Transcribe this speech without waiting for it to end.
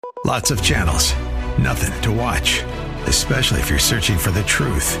Lots of channels, nothing to watch, especially if you're searching for the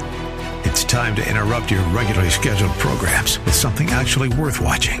truth. It's time to interrupt your regularly scheduled programs with something actually worth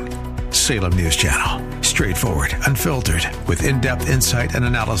watching. Salem News Channel. Straightforward, unfiltered, with in-depth insight and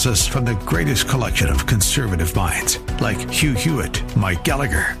analysis from the greatest collection of conservative minds like Hugh Hewitt, Mike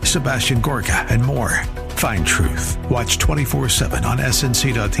Gallagher, Sebastian Gorka, and more. Find truth. Watch 24/7 on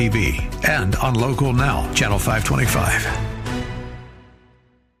snc.tv and on Local Now, Channel 525.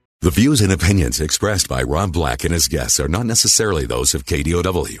 The views and opinions expressed by Rob Black and his guests are not necessarily those of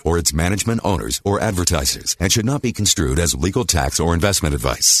KDOW or its management, owners, or advertisers and should not be construed as legal, tax, or investment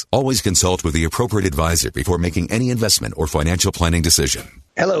advice. Always consult with the appropriate advisor before making any investment or financial planning decision.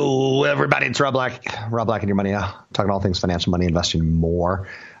 Hello, everybody. It's Rob Black. Rob Black and Your Money Now. Talking all things financial, money, investing, and more.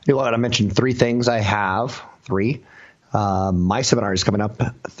 You want to mention three things I have. Three. My seminar is coming up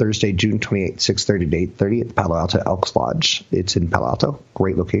Thursday, June 28th, 6:30 to 8:30 at the Palo Alto Elks Lodge. It's in Palo Alto.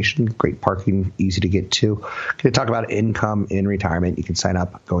 Great location, great parking, easy to get to. Going to talk about income in retirement. You can sign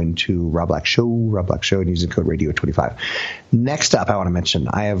up going to Rob Black Show, and using code radio25. Next up, I want to mention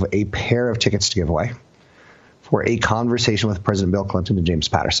I have a pair of tickets to give away for a conversation with President Bill Clinton and James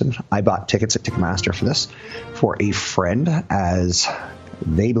Patterson. I bought tickets at Ticketmaster for this for a friend, as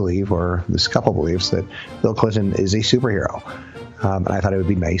they believe, or this couple believes, that Bill Clinton is a superhero. And I thought it would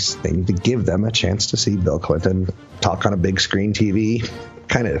be nice thing to give them a chance to see Bill Clinton talk on a big screen TV.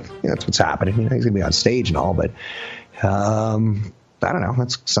 Kind of, that's what's happening. He's going to be on stage and all, but I don't know.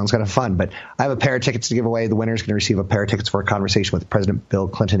 That sounds kind of fun. But I have a pair of tickets to give away. The winner is going to receive a pair of tickets for a conversation with President Bill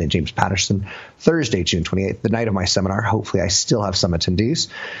Clinton and James Patterson Thursday, June 28th, the night of my seminar. Hopefully, I still have some attendees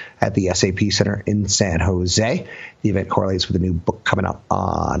at the SAP Center in San Jose. The event correlates with a new book coming out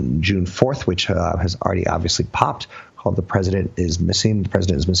on June 4th, which has already obviously popped, called The President is Missing. The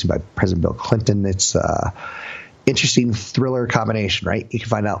President is Missing by President Bill Clinton. It's interesting thriller combination, right? You can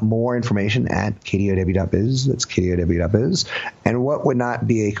find out more information at kdow.biz. That's kdow.biz. And what would not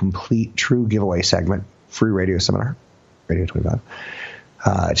be a complete true giveaway segment? Free radio seminar, Radio 25.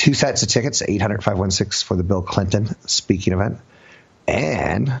 2 sets of tickets, 800-516 for the Bill Clinton speaking event.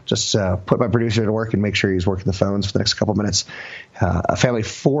 And just put my producer to work and make sure he's working the phones for the next couple minutes. A family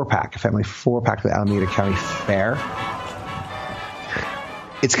four-pack to the Alameda County Fair.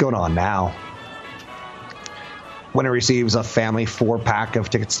 It's going on now. Winner receives a family 4-pack of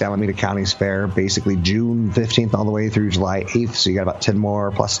tickets to Alameda County's Fair, basically June 15th all the way through July 8th. So you got about 10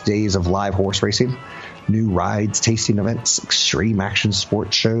 more plus days of live horse racing, new rides, tasting events, extreme action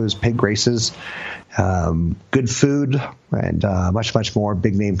sports shows, pig races, good food, and much, much more.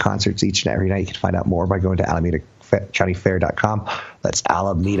 Big name concerts each and every night. You can find out more by going to AlamedaCountyFair.com. That's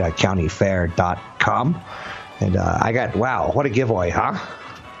AlamedaCountyFair.com. And I got, wow, what a giveaway, huh?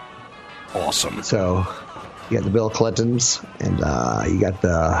 Awesome. So you got the Bill Clintons, and you got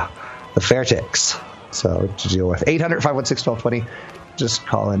the Fair Ticks. So to deal with 800-516-1220. Just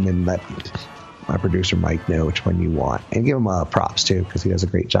call in and let my producer Mike know which one you want, and give him props too, because he does a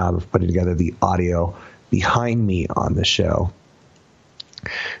great job of putting together the audio behind me on the show.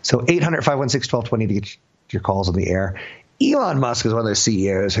 So 800-516-1220 to get your calls on the air. Elon Musk is one of those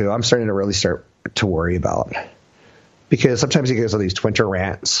CEOs who I'm starting to really start to worry about, because sometimes he goes on these Twitter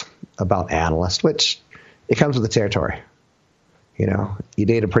rants about analysts, which it comes with the territory. You know, you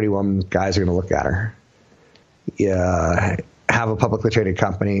date a pretty woman, guys are going to look at her. You have a publicly traded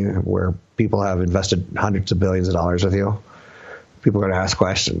company where people have invested hundreds of billions of dollars with you. People are going to ask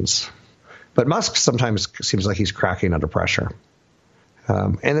questions. But Musk sometimes seems like he's cracking under pressure.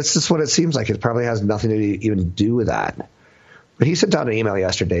 And it's just what it seems like. It probably has nothing to even do with that. But he sent out an email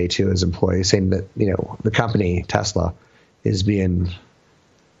yesterday to his employees saying that, you know, the company, Tesla, is being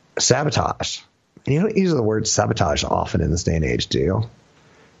sabotaged. And you don't use the word sabotage often in this day and age, do you?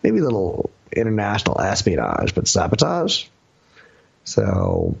 Maybe a little international espionage, but sabotage?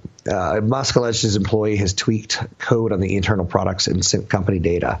 So Musk alleged his employee has tweaked code on the internal products and sent company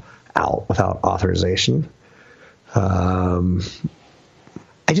data out without authorization. I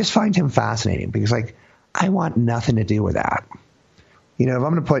just find him fascinating because, like, I want nothing to do with that. You know, if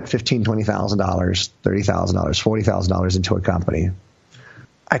I'm going to put $15,000, $20,000, $30,000, $40,000 into a company,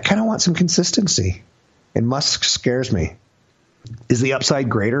 I kind of want some consistency. And Musk scares me. Is the upside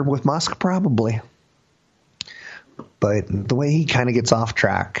greater with Musk? Probably. But the way he kind of gets off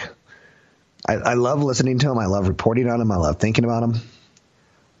track, I love listening to him. I love reporting on him. I love thinking about him.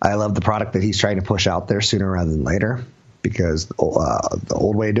 I love the product that he's trying to push out there sooner rather than later, because the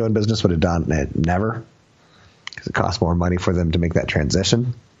old way of doing business would have done it never, because it costs more money for them to make that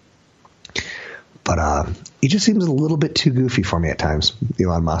transition. But he just seems a little bit too goofy for me at times,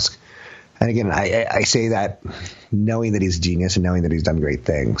 Elon Musk. And again, I say that knowing that he's a genius and knowing that he's done great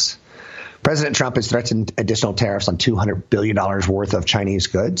things. President Trump has threatened additional tariffs on $200 billion worth of Chinese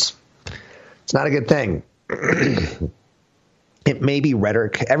goods. It's not a good thing. It may be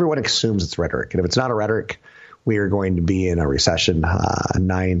rhetoric. Everyone assumes it's rhetoric. And if it's not a rhetoric, we are going to be in a recession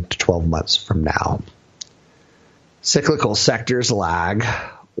 9 to 12 months from now. Cyclical sectors lag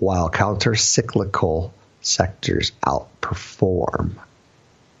while counter-cyclical sectors outperform.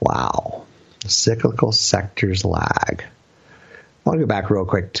 Wow. Cyclical sectors lag. I want to go back real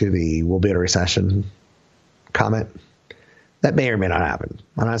quick to the we'll be in a recession comment. That may or may not happen.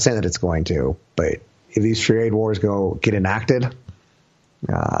 I'm not saying that it's going to, but if these trade wars get enacted,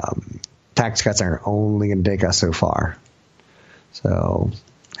 tax cuts are only going to take us so far. So,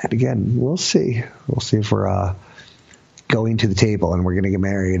 and again, we'll see. We'll see if we're going to the table and we're going to get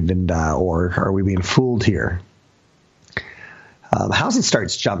married, and or are we being fooled here? Housing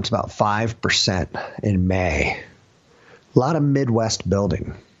starts jumped about 5% in May. A lot of Midwest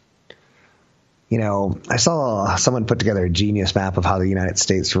building. You know, I saw someone put together a genius map of how the United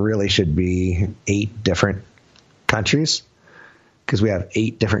States really should be 8 different countries, because we have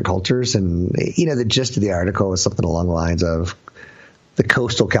 8 different cultures. And, you know, the gist of the article was something along the lines of the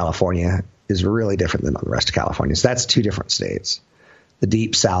coastal California is really different than the rest of California. So that's 2 different states. The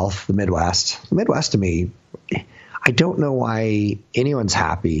deep south, the Midwest. The Midwest, to me, I don't know why anyone's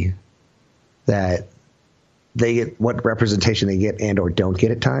happy that they get what representation they get and or don't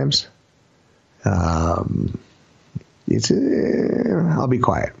get at times. I'll be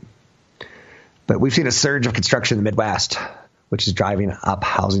quiet. But we've seen a surge of construction in the Midwest, which is driving up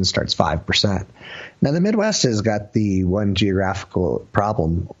housing starts 5%. Now, the Midwest has got the one geographical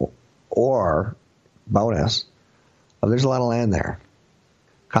problem or bonus of there's a lot of land there.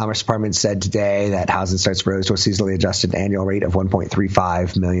 Commerce Department said today that housing starts rose to a seasonally adjusted annual rate of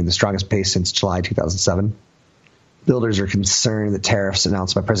 1.35 million, the strongest pace since July 2007. Builders are concerned that tariffs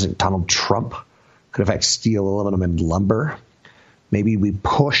announced by President Donald Trump could affect steel, aluminum, and lumber. Maybe we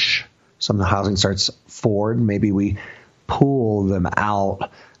push some of the housing starts forward. Maybe we pull them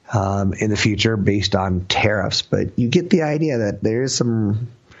out in the future based on tariffs. But you get the idea that there is some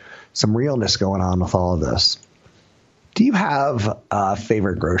realness going on with all of this. Do you have a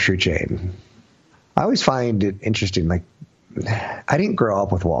favorite grocery chain? I always find it interesting. Like, I didn't grow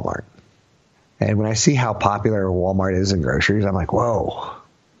up with Walmart. And when I see how popular Walmart is in groceries, I'm like, whoa.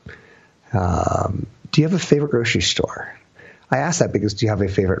 Do you have a favorite grocery store? I ask that because do you have a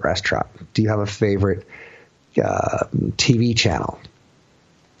favorite restaurant? Do you have a favorite TV channel?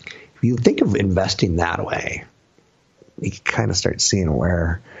 If you think of investing that way, you can kind of start seeing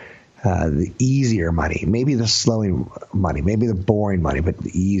where the easier money, maybe the slowing money, maybe the boring money, but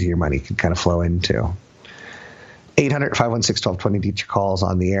the easier money can kind of flow into. 800-516-1220 to get your calls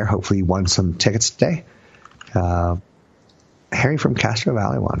on the air. Hopefully you won some tickets today. Harry from Castro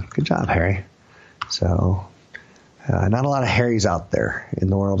Valley won. Good job, Harry. So not a lot of Harrys out there in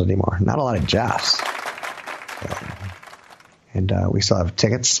the world anymore. Not a lot of Jeffs. And we still have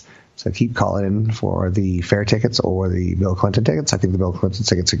tickets. So keep calling in for the fair tickets or the Bill Clinton tickets. I think the Bill Clinton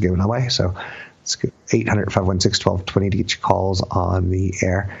tickets are given away. So it's 800-516-1220 to get your calls on the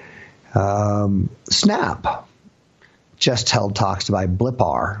air. Snap just held talks to buy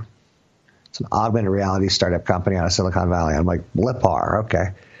Blippar. It's an augmented reality startup company out of Silicon Valley. I'm like, Blippar,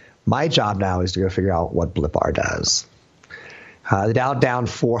 okay. My job now is to go figure out what Blippar does. The Dow down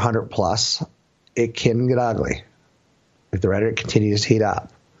 400 plus. It can get ugly if the rhetoric continues to heat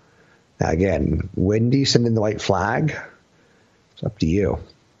up. Now, again, when do you send in the white flag? It's up to you.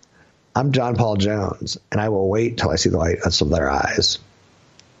 I'm John Paul Jones, and I will wait till I see the light of their eyes.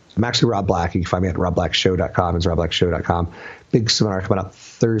 I'm actually Rob Black. You can find me at robblackshow.com. It's robblackshow.com. Big seminar coming up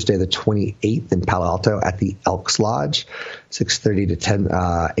Thursday, the 28th in Palo Alto at the Elks Lodge, 6:30 to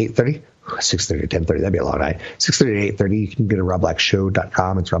 8:30. 6:30 to 10:30. That'd be a long night. 6:30 to 8:30. You can go to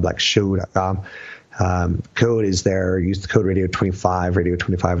robblackshow.com. It's robblackshow.com. Code is there. Use the code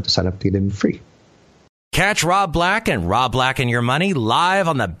radio25 to sign up to get in free. Catch Rob Black and Rob Black and Your Money live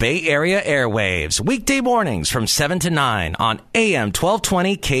on the Bay Area airwaves, weekday mornings from 7 to 9 on AM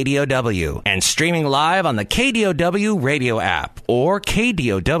 1220 KDOW and streaming live on the KDOW radio app or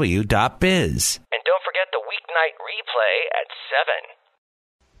KDOW.biz. And don't forget the weeknight replay at 7.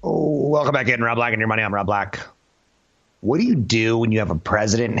 Oh, welcome back in, Rob Black and Your Money. I'm Rob Black. What do you do when you have a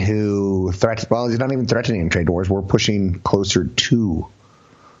president who threatens, well, he's not even threatening trade wars. We're pushing closer to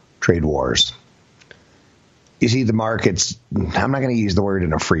trade wars. You see, the markets, I'm not going to use the word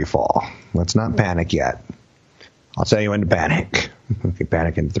in a free fall. Let's not panic yet. I'll tell you when to panic. Okay,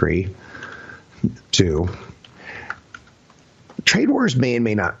 panic in 3, 2. trade wars may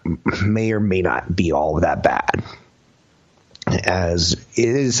or may not be all that bad, as it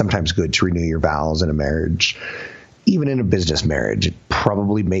is sometimes good to renew your vows in a marriage. Even in a business marriage, it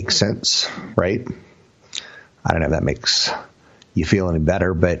probably makes sense, right? I don't know if that makes you feel any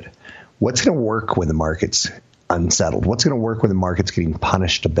better, but what's going to work when the market's unsettled? What's going to work when the market's getting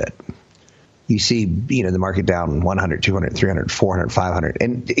punished a bit? You see, the market down 100, 200, 300, 400, 500.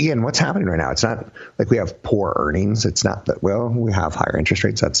 And again, what's happening right now? It's not like we have poor earnings. It's not that, we have higher interest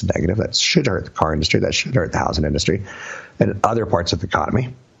rates. That's negative. That should hurt the car industry. That should hurt the housing industry and other parts of the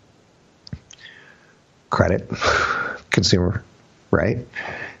economy. Credit, consumer, right?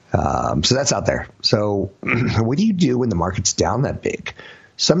 So that's out there. So what do you do when the market's down that big?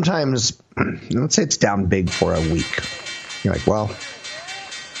 Sometimes, let's say it's down big for a week. You're like, well,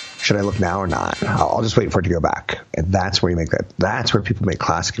 should I look now or not? I'll just wait for it to go back. And that's where you make that. That's where people make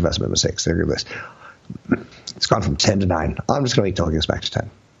classic investment mistakes. They're this. It's gone from 10 to 9. I'm just going to wait till it goes back to 10.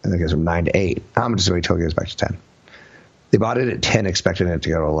 And then it goes from 9 to 8. I'm just going to wait till it goes back to 10. They bought it at 10, expecting it to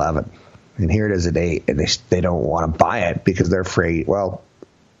go to 11. And here it is at 8, and they don't want to buy it because they're afraid,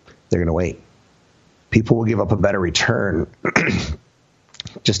 they're going to wait. People will give up a better return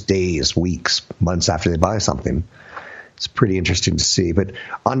just days, weeks, months after they buy something. It's pretty interesting to see. But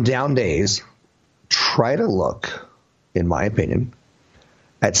on down days, try to look, in my opinion,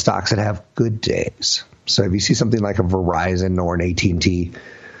 at stocks that have good days. So if you see something like a Verizon or an AT&T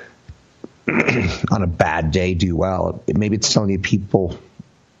on a bad day do well, maybe it's telling you people,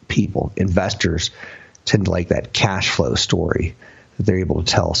 investors tend to like that cash flow story that they're able to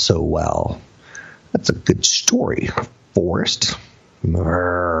tell so well. That's a good story. Forrest.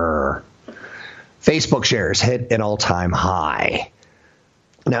 Facebook shares hit an all-time high.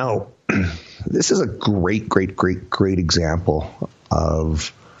 Now, this is a great example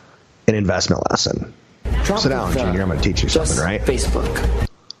of an investment lesson. Sit down, Junior. I'm going to teach you something, right? Facebook.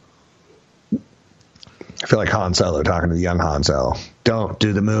 I feel like Han Solo talking to the young Han Solo. Don't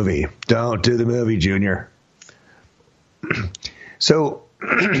do the movie. Don't do the movie, Junior. So,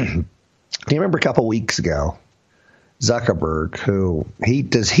 do you remember a couple weeks ago, Zuckerberg,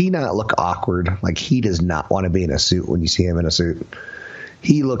 does he not look awkward? Like he does not want to be in a suit when you see him in a suit.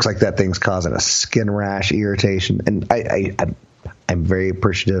 He looks like that thing's causing a skin rash irritation. And I'm very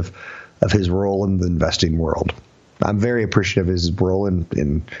appreciative of his role in the investing world. I'm very appreciative of his role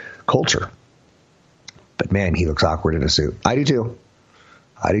in culture. But man, he looks awkward in a suit. I do too.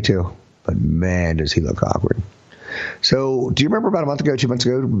 But man, does he look awkward. So do you remember about a month ago, 2 months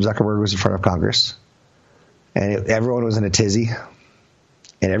ago, Zuckerberg was in front of Congress? And everyone was in a tizzy.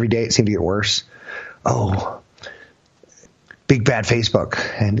 And every day it seemed to get worse. Oh, big bad Facebook.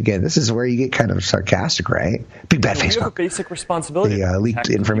 And again, this is where you get kind of sarcastic, right? Big bad Facebook. We have a basic responsibility. The leaked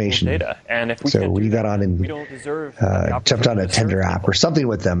information. Data. And if we so when you got on and jumped on a Tinder app or something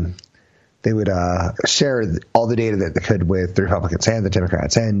with them, they would share all the data that they could with the Republicans and the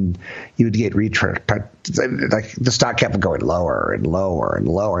Democrats, and you would get like the stock kept going lower and lower and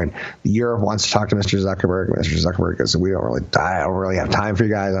lower. And Europe wants to talk to Mr. Zuckerberg. Mr. Zuckerberg goes, I don't really have time for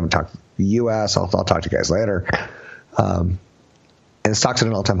you guys. I'm going to talk to the U.S. I'll talk to you guys later. And the stock's at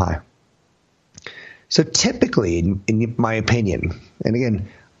an all-time high. So typically, in my opinion, and again,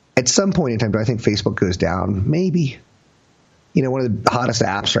 at some point in time, do I think Facebook goes down? Maybe. One of the hottest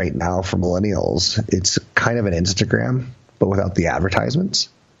apps right now for millennials, it's kind of an Instagram, but without the advertisements.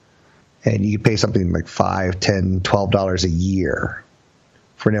 And you pay something like $5, $10, $12 a year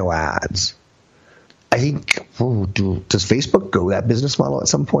for no ads. I think, does Facebook go that business model at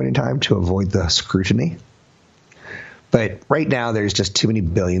some point in time to avoid the scrutiny? But right now, there's just too many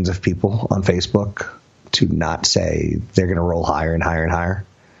billions of people on Facebook to not say they're going to roll higher and higher and higher.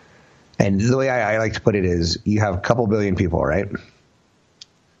 And the way I like to put it is you have a couple billion people, right?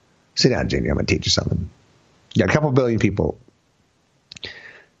 Sit down, Junior. I'm going to teach you something. You got a couple billion people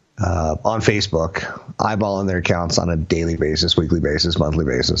on Facebook eyeballing their accounts on a daily basis, weekly basis, monthly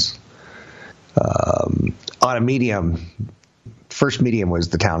basis. On a medium, first medium was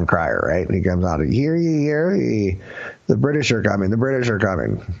the town crier, right? And he comes out, hear ye, the British are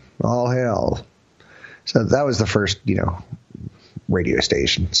coming, all hail. So that was the first, radio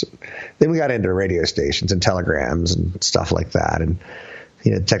stations. Then we got into radio stations and telegrams and stuff like that. And,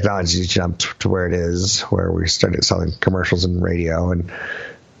 technology jumped to where it is, where we started selling commercials and radio. And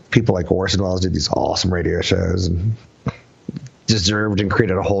people like Orson Welles did these awesome radio shows and deserved and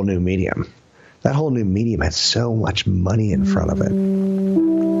created a whole new medium. That whole new medium had so much money in front of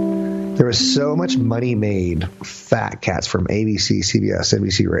it. There was so much money made, fat cats from ABC, CBS,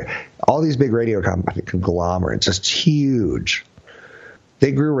 NBC, all these big radio conglomerates, just huge.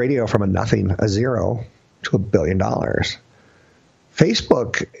 They grew radio from a zero to $1 billion.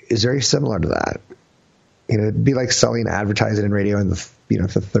 Facebook is very similar to that. It'd be like selling advertising and radio in the the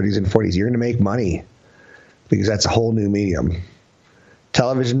 30s and 40s. You're going to make money because that's a whole new medium.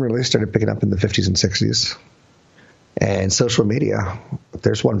 Television really started picking up in the 50s and 60s. And social media,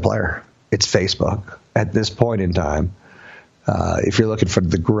 there's one player. It's Facebook at this point in time. If you're looking for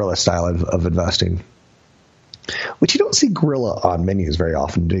the guerrilla style of investing, which you don't see guerrilla on menus very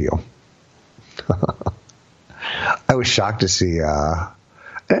often, do you? I was shocked to see, I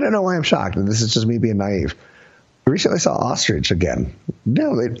don't know why I'm shocked, and this is just me being naive. I recently saw ostrich again.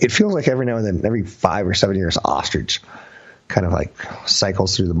 No, it feels like every now and then, every 5 or 7 years, ostrich kind of like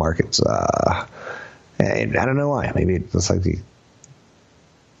cycles through the markets. And I don't know why. Maybe it's like the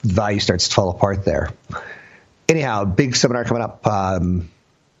value starts to fall apart there. Anyhow, big seminar coming up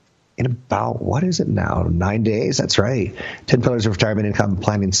in about, what is it now, 9 days? That's right. 10 Pillars of Retirement Income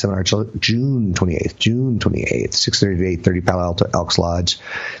Planning Seminar, June 28th, 6:30 to 8:30, Palo Alto Elks Lodge.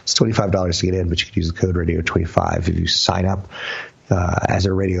 It's $25 to get in, but you can use the code radio25 if you sign up as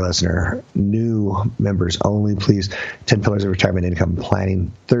a radio listener. New members only, please. 10 Pillars of Retirement Income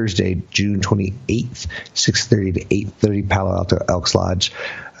Planning, Thursday, June 28th, 6:30 to 8:30, Palo Alto Elks Lodge.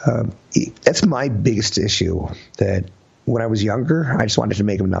 That's my biggest issue, that when I was younger, I just wanted to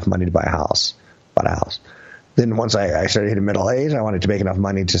make enough money to buy a house. Then once I started hitting middle age, I wanted to make enough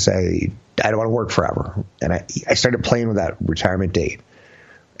money to say, I don't want to work forever. And I started playing with that retirement date.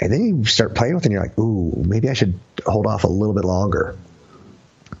 And then you start playing with it and you're like, ooh, maybe I should hold off a little bit longer.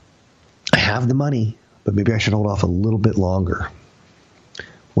 I have the money, but maybe I should hold off a little bit longer.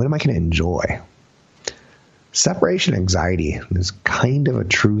 What am I going to enjoy? Separation anxiety is kind of a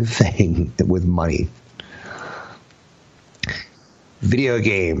true thing with money. Video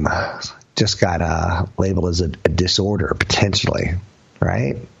game just got labeled as a disorder, potentially,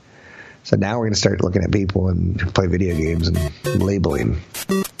 right? So now we're going to start looking at people and play video games and labeling.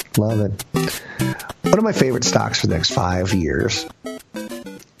 Love it. One of my favorite stocks for the next 5 years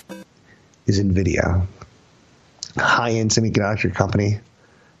is NVIDIA. High-end semiconductor company.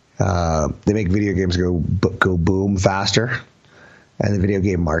 They make video games go boom faster, and the video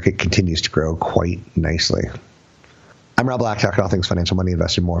game market continues to grow quite nicely. I'm Rob Black, talking all things financial, money,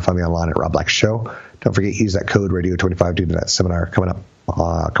 investing, more. Find me online at Rob Black Show. Don't forget, use that code radio25 due to that seminar coming up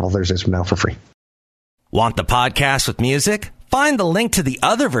a couple Thursdays from now for free. Want the podcast with music? Find the link to the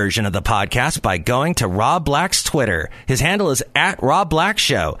other version of the podcast by going to Rob Black's Twitter. His handle is at Rob Black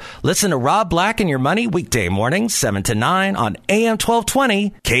Show. Listen to Rob Black and Your Money weekday mornings, 7 to 9 on AM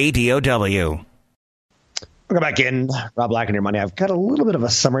 1220 KDOW. Welcome back in. Rob Black and Your Money. I've got a little bit of a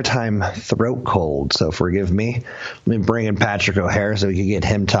summertime throat cold, so forgive me. Let me bring in Patrick O'Hare so we can get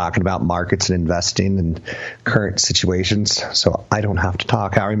him talking about markets and investing and current situations, so I don't have to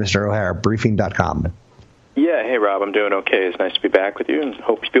talk. How are you, Mr. O'Hare? Briefing.com. Yeah, hey, Rob. I'm doing okay. It's nice to be back with you, and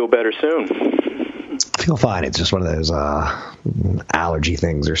hope you feel better soon. I feel fine. It's just one of those allergy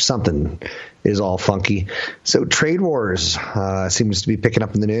things or something is all funky. So trade wars seems to be picking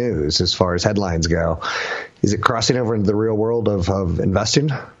up in the news as far as headlines go. Is it crossing over into the real world of investing?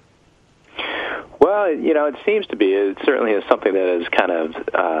 Well, it seems to be. It certainly is something that has kind of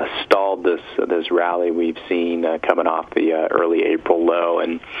stalled this rally we've seen coming off the early April low,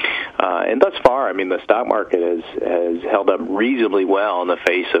 and thus far, I mean, the stock market has held up reasonably well in the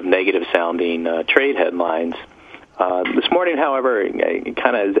face of negative-sounding trade headlines. This morning, however, it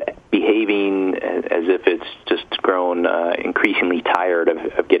kind of is behaving as if it's just grown increasingly tired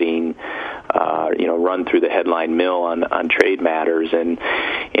of getting run through the headline mill on trade matters,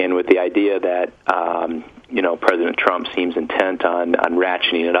 and with the idea that President Trump seems intent on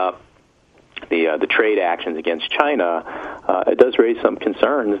ratcheting it up. The trade actions against China, it does raise some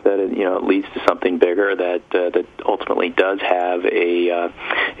concerns that it leads to something bigger that ultimately does have a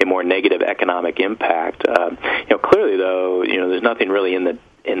more negative economic impact. Clearly though, there's nothing really in the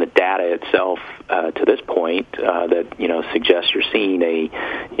data itself to this point that suggests you're seeing a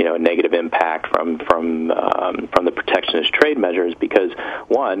negative impact from the protectionist trade measures, because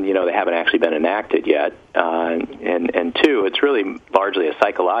one, they haven't actually been enacted yet, and two, it's really largely a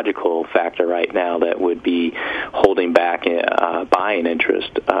psychological factor right now that would be holding back buying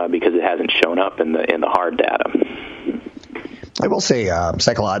interest because it hasn't shown up in the hard data. I will say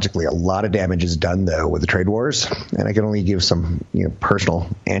psychologically a lot of damage is done, though, with the trade wars, and I can only give some personal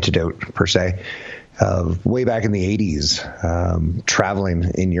antidote, per se. Way back in the 80s,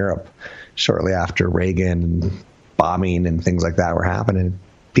 traveling in Europe shortly after Reagan and bombing and things like that were happening,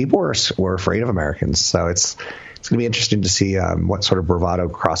 people were afraid of Americans. So it's going to be interesting to see what sort of bravado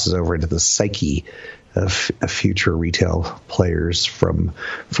crosses over into the psyche of future retail players from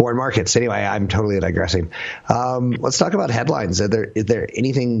foreign markets. Anyway, I'm totally digressing. Let's talk about headlines. Is there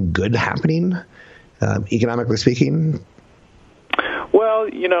anything good happening, economically speaking? Well,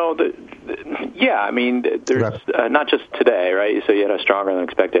 I mean, there's not just today, right? So you had a stronger than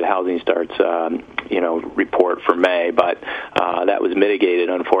expected housing starts, report for May, but that was mitigated,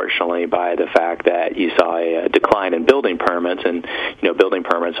 unfortunately, by the fact that you saw a decline in building permits, and building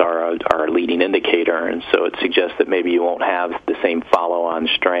permits are a leading indicator, and so it suggests that maybe you won't have the same follow-on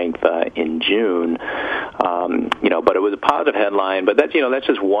strength in June. But it was a positive headline. But that's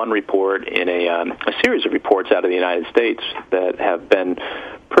just one report in a series of reports out of the United States that have been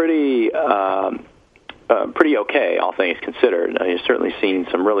pretty okay, all things considered. You've certainly seen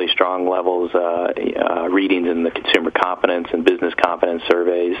some really strong levels, readings in the consumer confidence and business confidence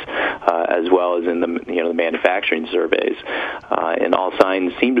surveys, as well as in the manufacturing surveys. And all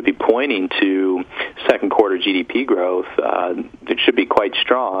signs seem to be pointing to second quarter GDP growth that should be quite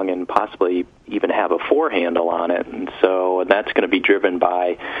strong and possibly even have a 4 handle on it. And so that's going to be driven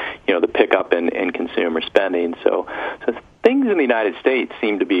by, the pickup in consumer spending. So things in the United States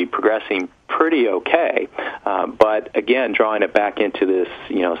seem to be progressing pretty okay. But again, drawing it back into this,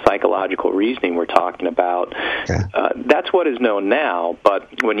 psychological reasoning we're talking about, that's what is known now.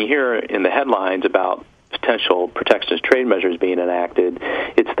 But when you hear in the headlines about potential protectionist trade measures being enacted,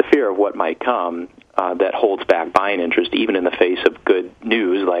 it's the fear of what might come that holds back buying interest, even in the face of good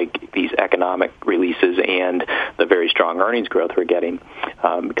news like these economic releases and the very strong earnings growth we're getting.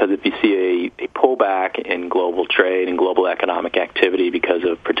 Because if you see a pullback in global trade and global economic activity because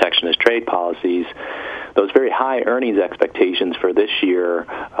of protectionist trade policies, those very high earnings expectations for this year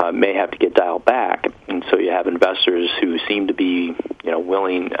may have to get dialed back. And so you have investors who seem to be,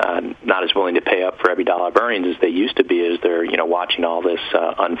 not as willing to pay up for every dollar of earnings as they used to be as they're, watching all this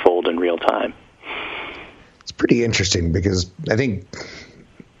unfold in real time. It's pretty interesting because I think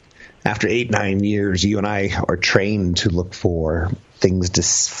after 8-9 years, you and I are trained to look for things,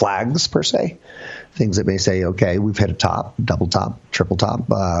 flags per se, things that may say, okay, we've hit a top, double top, triple top,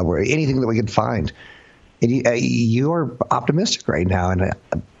 or anything that we can find. And you're optimistic right now, and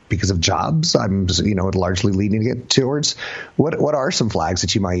because of jobs, I'm largely leaning it towards. What are some flags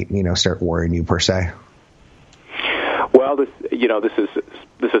that you might start worrying you per se? Well, this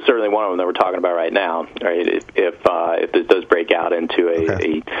is certainly one of them that we're talking about right now. Right? If this does break out into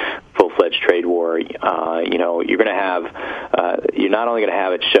a full-fledged trade war, you're going to have you're not only going to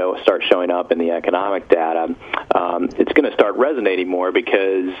have it start showing up in the economic data, it's going to start resonating more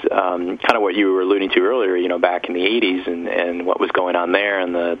because kind of what you were alluding to earlier, back in the 80s and what was going on there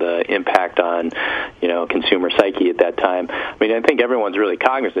and the impact on consumer psyche at that time. I mean, I think everyone's really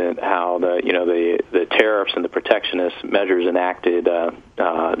cognizant how the tariffs and the protectionist measures enacted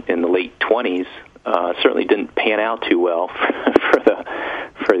in the late 20s certainly didn't pan out too well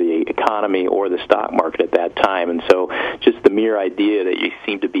for the economy or the stock market at that time. And so just the mere idea that you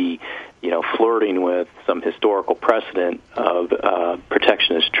seem to be flirting with some historical precedent of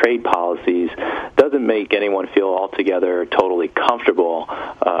protectionist trade policies doesn't make anyone feel altogether totally comfortable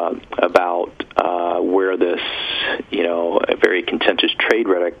about where this a very contentious trade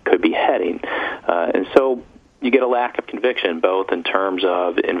rhetoric could be heading. And so you get a lack of conviction, both in terms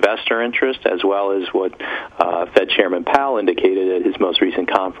of investor interest as well as what Fed Chairman Powell indicated at his most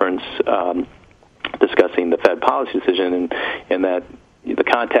recent conference discussing the Fed policy decision, and that the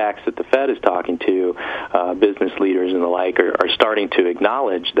contacts that the Fed is talking to, business leaders and the like, are starting to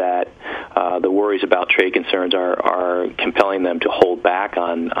acknowledge that the worries about trade concerns are compelling them to hold back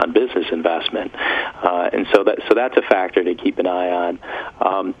on business investment, and so that's a factor to keep an eye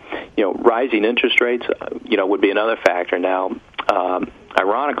on. Rising interest rates, would be another factor. Now,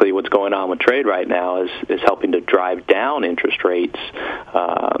 ironically, what's going on with trade right now is helping to drive down interest rates,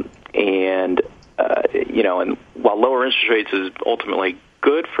 and while lower interest rates is ultimately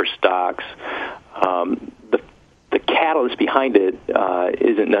good for stocks, the catalyst behind it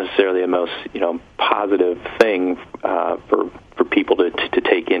isn't necessarily the most positive thing for people to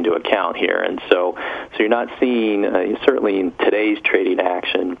take into account here. And so you're not seeing certainly in today's trading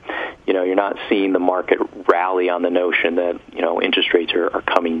action, you're not seeing the market rally on the notion that interest rates are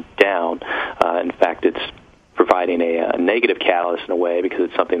coming down. In fact, it's providing a negative catalyst in a way because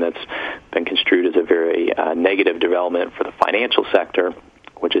it's something that's been construed as a very negative development for the financial sector,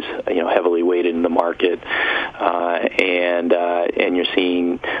 which is heavily weighted in the market, and you're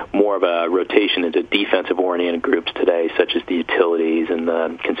seeing more of a rotation into defensive-oriented groups today, such as the utilities and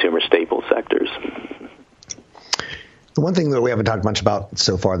the consumer staple sectors. The one thing that we haven't talked much about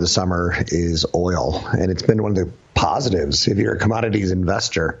so far this summer is oil, and it's been one of the positives if you're a commodities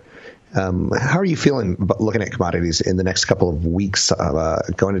investor. How are you feeling looking at commodities in the next couple of weeks,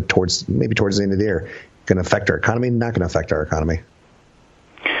 going towards the end of the year? Going to affect our economy? Not going to affect our economy?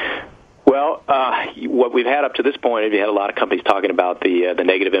 Well, what we've had up to this point is we had a lot of companies talking about the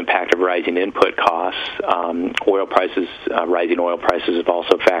negative impact of rising input costs. Oil prices, rising oil prices have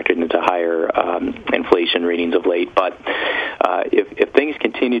also factored into higher inflation readings of late. But if things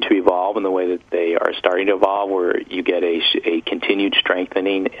continue to evolve in the way that they are starting to evolve, where you get a continued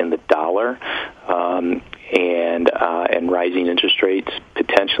strengthening in the dollar and rising interest rates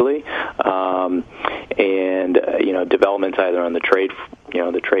potentially, developments either on the trade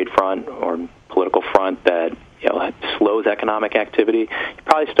front or political front that slows economic activity, you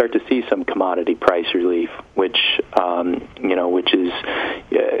probably start to see some commodity price relief, which is going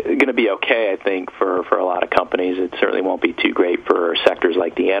to be okay, I think, for a lot of companies. It certainly won't be too great for sectors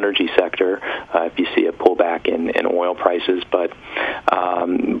like the energy sector if you see a pullback in oil prices. But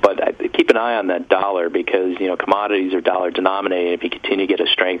keep an eye on that dollar, because commodities are dollar denominated. If you continue to get a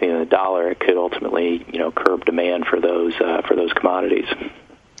strengthening in the dollar, it could ultimately curb demand for those commodities.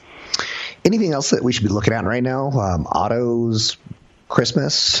 Anything else that we should be looking at right now? Autos,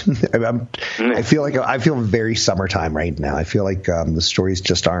 Christmas. I feel very summertime right now. I feel like the stories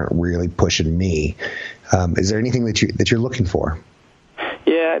just aren't really pushing me. Is there anything that you're looking for?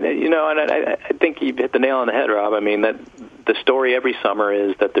 Yeah, and I think you hit the nail on the head, Rob. I mean, that the story every summer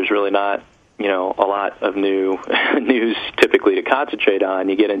is that there's really not a lot of new news typically to concentrate on.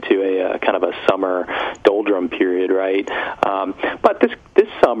 You get into a kind of a summer doldrum period, right? But this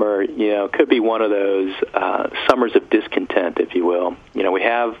summer, could be one of those summers of discontent, if you will. We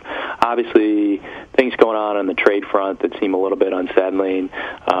have obviously things going on the trade front that seem a little bit unsettling.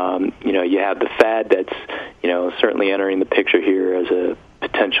 You have the Fed that's certainly entering the picture here as a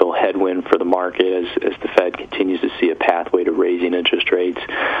potential headwind for the market as the Fed continues to see a pathway to raising interest rates,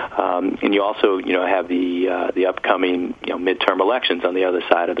 and you also have the upcoming midterm elections on the other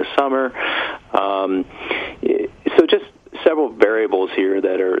side of the summer. So just several variables here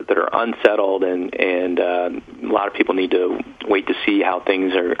that are unsettled, and a lot of people need to wait to see how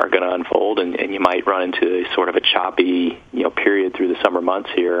things are going to unfold, and you might run into sort of a choppy period through the summer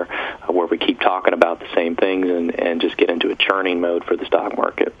months here where we keep talking about the same things and just get into a churning mode for the stock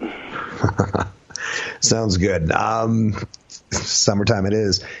market. Sounds good. Summertime it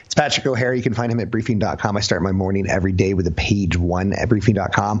is. It's Patrick O'Hare. You can find him at briefing.com. I start my morning every day with a page one at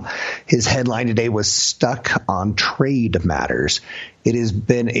briefing.com. His headline today was Stuck on Trade Matters. It has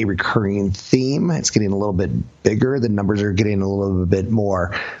been a recurring theme. It's getting a little bit bigger. The numbers are getting a little bit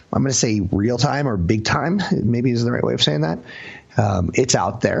more, I'm going to say real time or big time, maybe is the right way of saying that. It's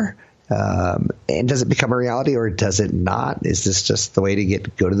out there. And does it become a reality or does it not? Is this just the way to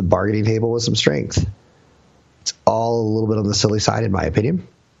go to the bargaining table with some strength? It's all a little bit on the silly side, in my opinion.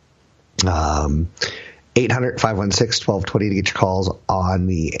 800-516-1220 to get your calls on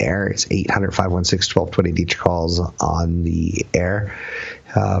the air. It's 800-516-1220 to get your calls on the air.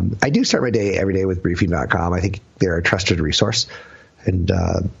 I do start my day every day with briefing.com. I think they're a trusted resource. And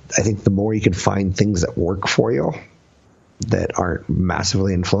I think the more you can find things that work for you that aren't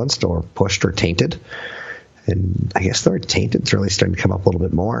massively influenced or pushed or tainted. And I guess the word tainted is really starting to come up a little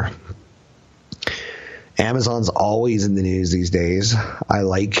bit more. Amazon's always in the news these days. I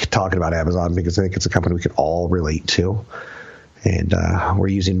like talking about Amazon because I think it's a company we can all relate to. And we're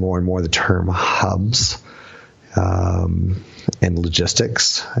using more and more the term hubs and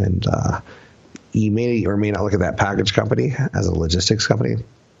logistics. And you may or may not look at that package company as a logistics company.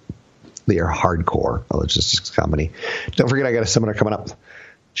 They are hardcore a logistics company. Don't forget, I got a seminar coming up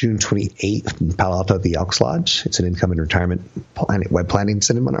June 28th in Palo Alto at the Elks Lodge. It's an income and retirement web planning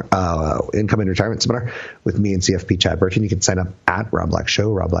seminar, income and retirement seminar with me and CFP Chad Burton. You can sign up at Rob Black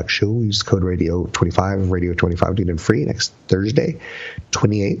Show. Rob Black Show. Use code Radio25, Radio25 to get in free next Thursday, the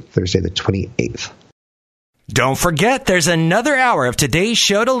 28th. Don't forget, there's another hour of today's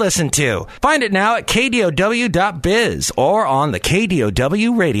show to listen to. Find it now at KDOW.biz or on the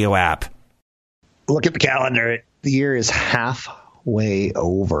KDOW radio app. Look at the calendar. The year is halfway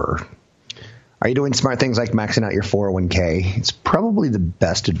over. Are you doing smart things like maxing out your 401k? It's probably the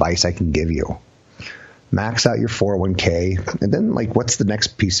best advice I can give you. Max out your 401k. And then, what's the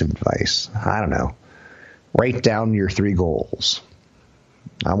next piece of advice? I don't know. Write down your 3 goals.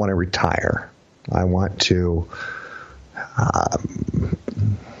 I want to retire. I want to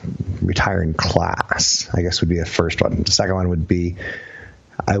retire in class, I guess would be the first one. The second one would be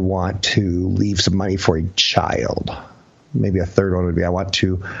I want to leave some money for a child. Maybe a third one would be I want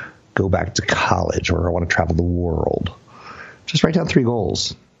to go back to college or I want to travel the world. Just write down 3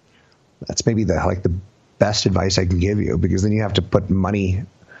 goals. That's maybe the best advice I can give you, because then you have to put money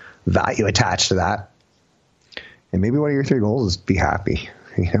value attached to that. And maybe one of your 3 goals is be happy.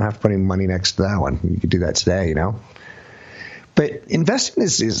 You don't have to put any money next to that one. You could do that today, you know. But investing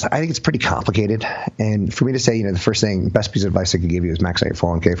is I think it's pretty complicated. And for me to say, the first thing, best piece of advice I could give you is max out your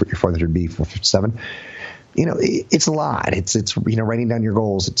 401k for your 400B, 457. It's a lot. It's writing down your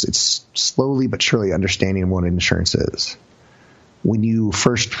goals. It's slowly but surely understanding what insurance is. When you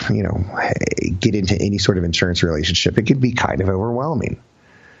first, get into any sort of insurance relationship, it can be kind of overwhelming.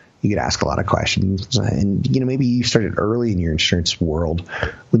 You could ask a lot of questions, and maybe you started early in your insurance world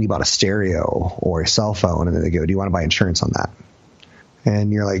when you bought a stereo or a cell phone, and then they go, "Do you want to buy insurance on that?"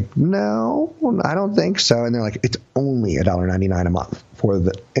 And you're like, "No, I don't think so." And they're like, "It's only $1.99 a month for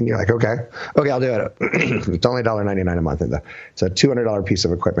the," and you're like, "Okay, I'll do it." It's only $1.99 a month. It's a $200 piece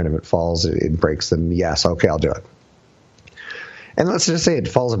of equipment. If it falls, it breaks, then yes, okay, I'll do it. And let's just say it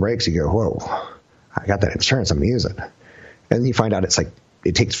falls and breaks. You go, "Whoa, I got that insurance. I'm going to use it." And then you find out it's like,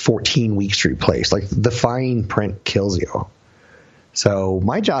 it takes 14 weeks to replace. Like, the fine print kills you. So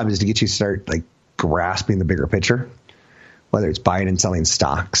my job is to get you to start grasping the bigger picture, whether it's buying and selling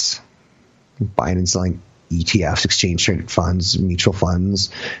stocks, buying and selling ETFs, exchange traded funds, mutual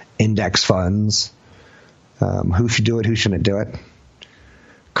funds, index funds, who should do it, who shouldn't do it.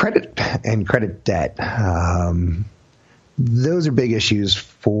 Credit and credit debt. Those are big issues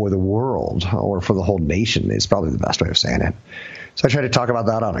for the world, or for the whole nation is probably the best way of saying it. So I try to talk about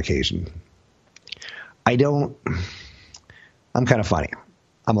that on occasion. I'm kind of funny.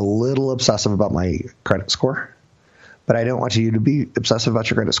 I'm a little obsessive about my credit score, but I don't want you to be obsessive about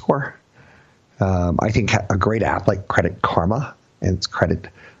your credit score. I think a great app like Credit Karma, and it's Credit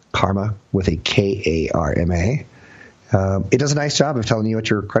Karma with a Karma, it does a nice job of telling you what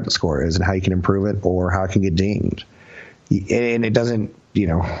your credit score is and how you can improve it or how it can get dinged. And it doesn't,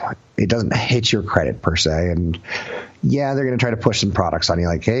 it doesn't hit your credit per se. And yeah, they're going to try to push some products on you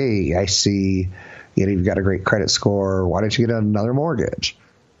like, "Hey, I see, you've got a great credit score. Why don't you get another mortgage?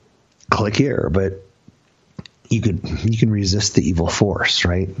 Click here." But you can resist the evil force,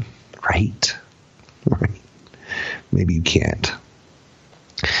 right? Right. Maybe you can't.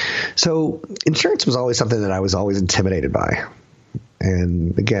 So insurance was always something that I was always intimidated by.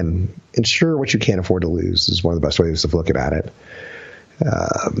 And again, insure what you can't afford to lose is one of the best ways of looking at it.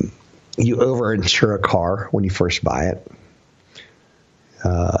 You over-insure a car when you first buy it,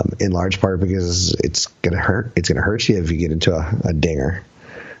 in large part because it's going to hurt. It's going to hurt you if you get into a dinger.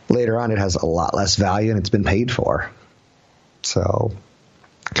 Later on, it has a lot less value and it's been paid for. So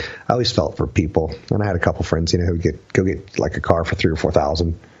I always felt for people. And I had a couple friends, who would go get like a car for $3,000 or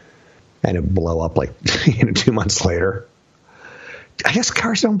 $4,000 and it blow up 2 months later. I guess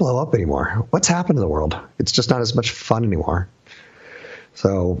cars don't blow up anymore. What's happened to the world? It's just not as much fun anymore.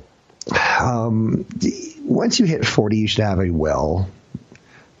 So once you hit 40, you should have a will.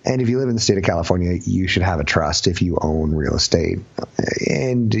 And if you live in the state of California, you should have a trust if you own real estate.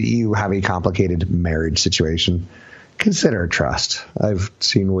 And you have a complicated marriage situation, consider a trust. I've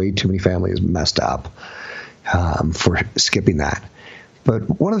seen way too many families messed up for skipping that. But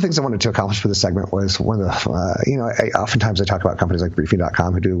one of the things I wanted to accomplish for this segment was one of the, oftentimes I talk about companies like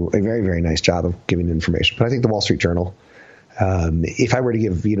Briefing.com who do a very, very nice job of giving information. But I think the Wall Street Journal, if I were to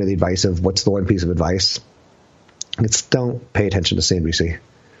give, the advice of what's the one piece of advice, it's don't pay attention to CNBC.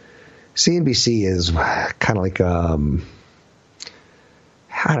 CNBC is kind of like, I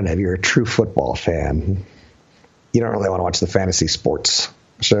don't know, if you're a true football fan, you don't really want to watch the fantasy sports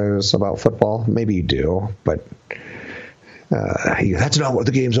shows about football. Maybe you do, but that's not what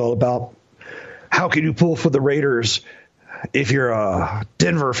the game's all about. How can you pull for the Raiders if you're a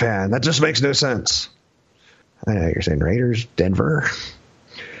Denver fan? That just makes no sense. I know you're saying Raiders, Denver.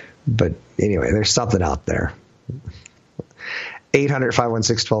 But anyway, there's something out there.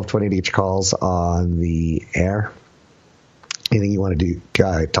 800-516-1220 to get your calls on the air. Anything you want to do,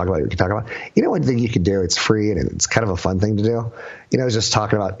 talk about, you can talk about. One thing you can do, it's free and it's kind of a fun thing to do. I was just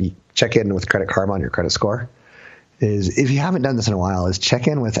talking about check in with Credit Karma on your credit score. Is if you haven't done this in a while, is check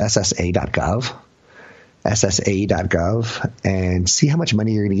in with SSA.gov, and see how much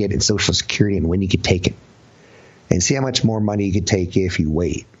money you're going to get in Social Security and when you could take it. And see how much more money you could take if you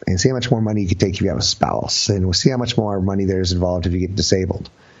wait. And see how much more money you could take if you have a spouse. And we'll see how much more money there's involved if you get disabled.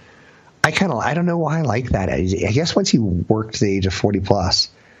 I don't know why I like that. I guess once you work to the age of 40 plus,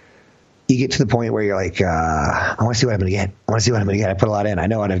 you get to the point where you're like, I want to see what I'm going to get. I put a lot in. I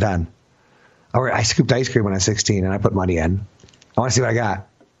know what I've done. Or I scooped ice cream when I was 16 and I put money in. I want to see what I got.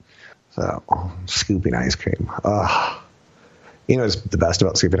 So, scooping ice cream. What's the best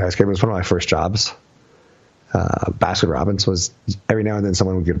about scooping ice cream? It was one of my first jobs. Baskin Robbins was every now and then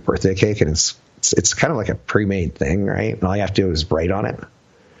someone would get a birthday cake, and it's kind of like a pre-made thing, right? And all you have to do is write on it.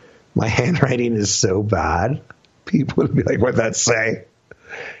 My handwriting is so bad. People would be like, what'd that say?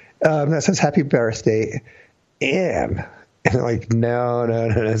 That says happy birthday, Anne. And they're like, no,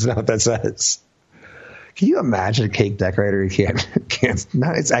 that's not what that says. Can you imagine a cake decorator who can't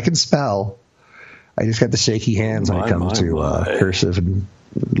I can spell. I just got the shaky hands when it comes to cursive and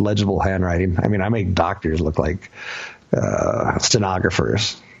legible handwriting. I mean, I make doctors look like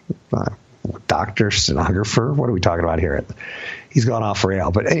stenographers. Doctor, stenographer? What are we talking about here? He's gone off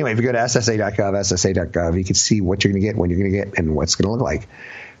rail. But anyway, if you go to ssa.gov, you can see what you're going to get, when you're going to get, and what's going to look like.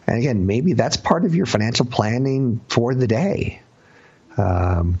 And again, maybe that's part of your financial planning for the day.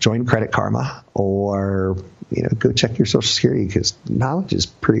 Join Credit Karma, or go check your Social Security, because knowledge is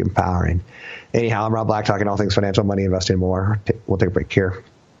pretty empowering. Anyhow, I'm Rob Black, talking all things financial, money, investing, and more. We'll take a break here.